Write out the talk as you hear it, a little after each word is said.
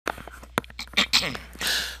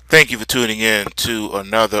Thank you for tuning in to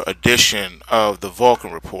another edition of the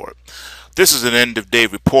Vulcan Report. This is an end-of-day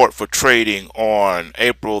report for trading on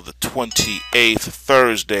April the 28th,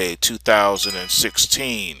 Thursday,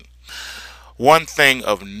 2016. One thing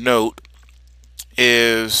of note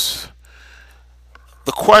is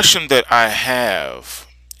the question that I have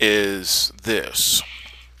is this.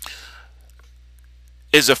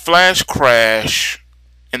 Is a flash crash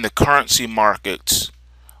in the currency markets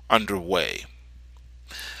underway?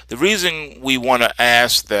 The reason we want to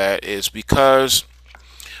ask that is because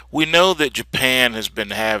we know that Japan has been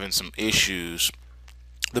having some issues.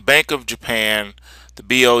 The Bank of Japan, the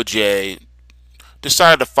BOJ,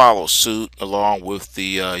 decided to follow suit along with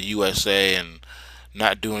the USA and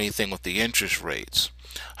not do anything with the interest rates.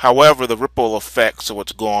 However, the ripple effects of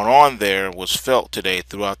what's going on there was felt today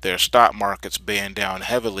throughout their stock markets being down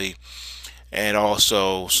heavily, and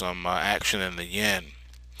also some action in the yen.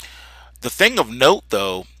 The thing of note,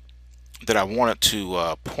 though, that I wanted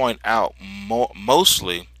to point out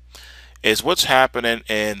mostly is what's happening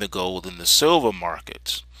in the gold and the silver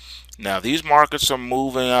markets. Now, these markets are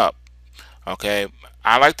moving up. Okay,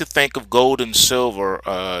 I like to think of gold and silver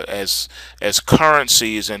as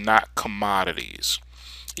currencies and not commodities.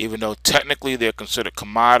 Even though technically they're considered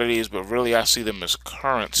commodities, but really I see them as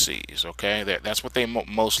currencies. Okay, that's what they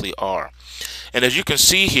mostly are. And as you can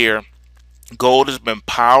see here, gold has been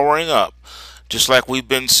powering up. Just like we've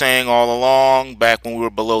been saying all along, back when we were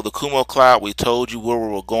below the Kumo cloud, we told you where we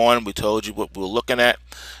were going, we told you what we were looking at,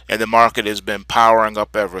 and the market has been powering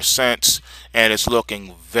up ever since, and it's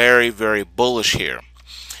looking very, very bullish here.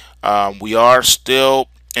 We are still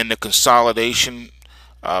in the consolidation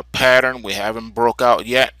pattern. We haven't broke out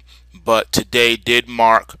yet, but today did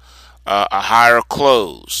mark a higher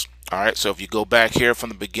close. All right, so if you go back here from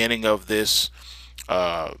the beginning of this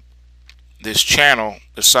channel,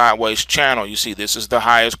 the sideways channel, you see this is the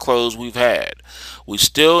highest close we've had. We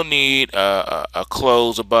still need a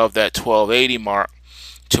close above that 1280 mark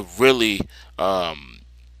to really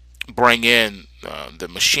bring in the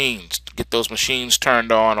machines, get those machines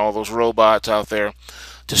turned on, all those robots out there,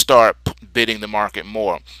 to start bidding the market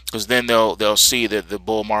more, because then they'll see that the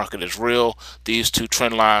bull market is real. These two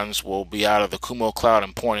trend lines will be out of the Kumo cloud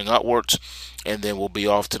and pointing upwards, and then we'll be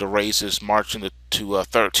off to the races, marching to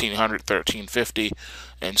 1300, 1350,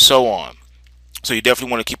 and so on. So you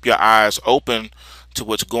definitely want to keep your eyes open to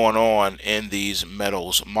what's going on in these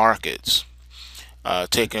metals markets.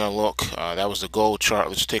 Taking a look, that was the gold chart.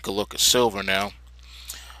 Let's take a look at silver now.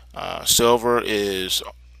 Silver is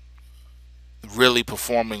really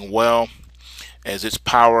performing well as it's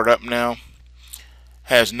powered up now.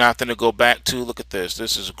 Has nothing to go back to. Look at this.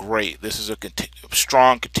 This is great. This is a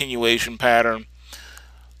strong continuation pattern,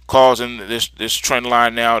 causing this trend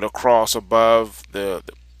line now to cross above the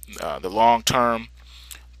long term,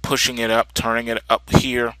 pushing it up, turning it up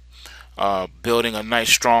here, building a nice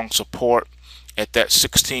strong support at that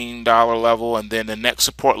 $16 level, and then the next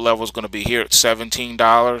support level is going to be here at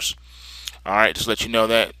 $17. All right, just let you know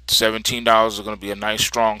that $17 is going to be a nice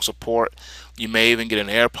strong support. You may even get an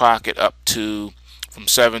air pocket up to from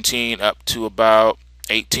 17 up to about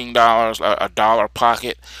 $18, a dollar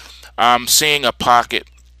pocket. I'm seeing a pocket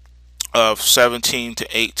of 17 to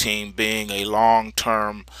 18 being a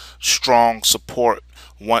long-term strong support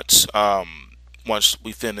once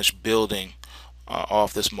we finish building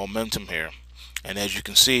off this momentum here. And as you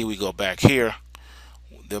can see, we go back here,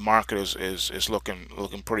 the market is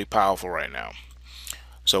looking pretty powerful right now.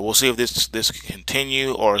 So we'll see if this can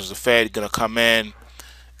continue, or is the Fed going to come in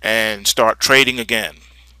and start trading again?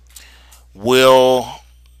 Will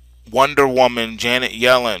Wonder Woman Janet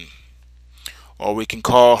Yellen, or we can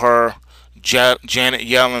call her Janet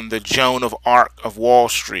Yellen, the Joan of Arc of Wall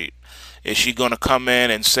Street, is she going to come in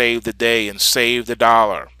and save the day and save the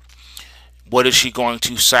dollar? What is she going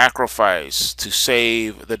to sacrifice to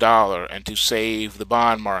save the dollar and to save the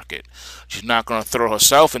bond market? She's not going to throw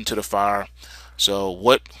herself into the fire. So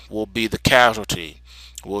what will be the casualty?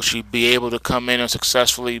 Will she be able to come in and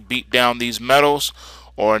successfully beat down these metals,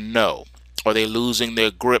 or no? Are they losing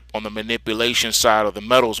their grip on the manipulation side of the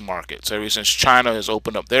metals markets? Ever since China has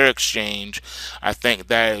opened up their exchange, I think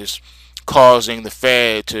that is causing the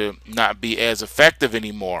Fed to not be as effective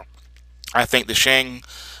anymore. I think the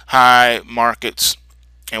Shanghai markets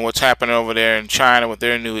and what's happening over there in China with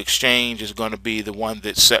their new exchange is going to be the one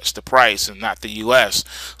that sets the price, and not the U.S.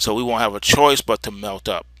 So we won't have a choice but to melt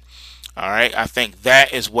up. All right, I think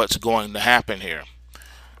that is what's going to happen here.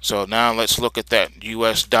 So now let's look at that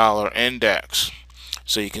U.S. dollar index,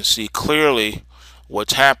 so you can see clearly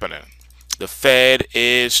what's happening. The Fed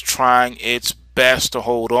is trying its best to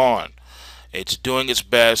hold on. It's doing its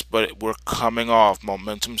best, but we're coming off.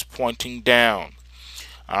 Momentum's pointing down.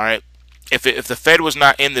 All right. If the Fed was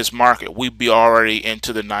not in this market, we'd be already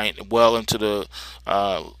into the well into the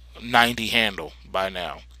 90 handle by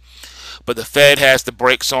now. But the Fed has the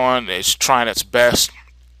brakes on. It's trying its best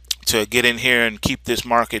to get in here and keep this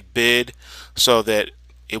market bid so that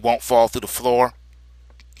it won't fall through the floor.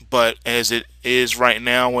 But as it is right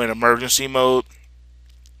now, we're in emergency mode.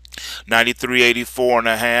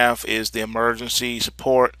 93.84.5 is the emergency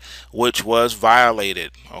support, which was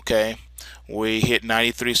violated. Okay, we hit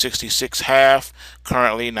 93.66 half,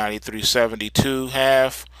 currently 93.72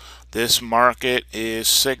 half. This market is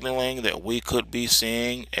signaling that we could be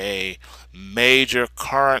seeing a major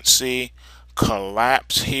currency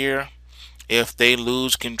collapse here if they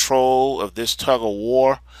lose control of this tug of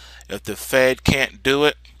war. If the Fed can't do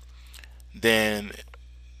it, then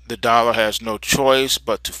the dollar has no choice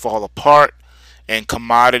but to fall apart, and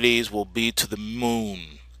commodities will be to the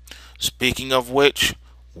moon. Speaking of which,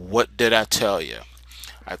 what did I tell you?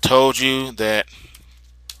 I told you that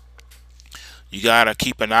you got to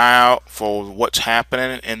keep an eye out for what's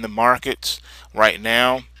happening in the markets right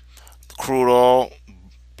now. Crude oil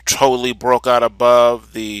totally broke out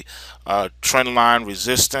above the trend line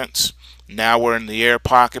resistance. Now we're in the air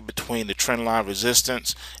pocket between the trend line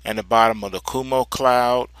resistance and the bottom of the Kumo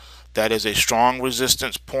cloud. That is a strong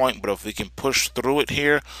resistance point, but if we can push through it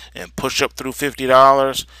here and push up through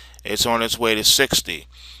 $50, it's on its way to 60.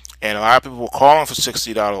 And a lot of people were calling for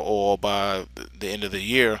 $60 oil by the end of the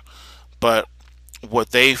year, but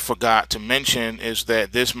what they forgot to mention is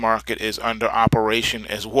that this market is under operation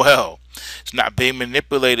as well. It's not being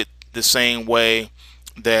manipulated the same way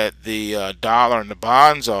that the dollar and the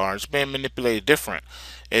bonds are. It's being manipulated different.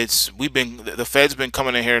 The Fed's been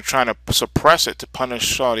coming in here trying to suppress it to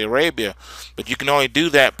punish Saudi Arabia, but you can only do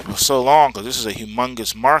that for so long because this is a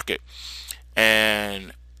humongous market,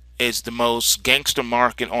 and it's the most gangster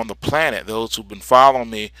market on the planet. Those who've been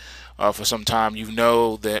following me for some time, you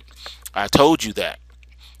know that I told you that.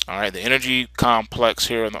 All right, the energy complex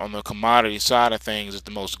here on the commodity side of things is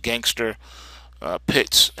the most gangster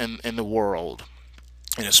pits in the world,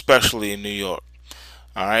 and especially in New York.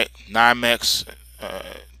 All right, NYMEX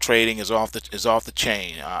trading is off the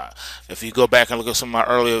chain. If you go back and look at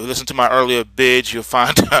listen to my earlier bids, you'll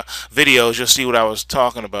find videos. You'll see what I was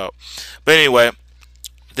talking about. But anyway,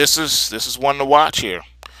 this is one to watch here.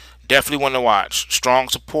 Definitely one to watch. Strong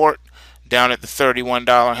support down at the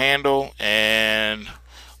 $31 handle, and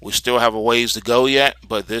we still have a ways to go yet,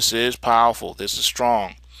 but this is powerful. This is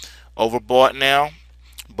strong. Overbought now,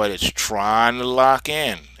 but it's trying to lock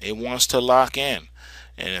in. It wants to lock in.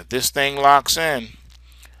 And if this thing locks in,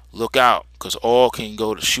 look out, because oil can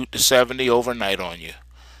go to shoot to 70 overnight on you.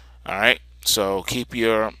 All right, so keep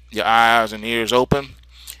your eyes and ears open.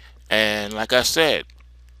 And like I said,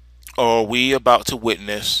 are we about to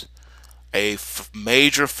witness a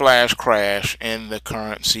major flash crash in the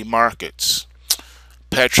currency markets?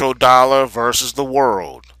 Petrodollar versus the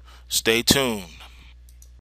world. Stay tuned.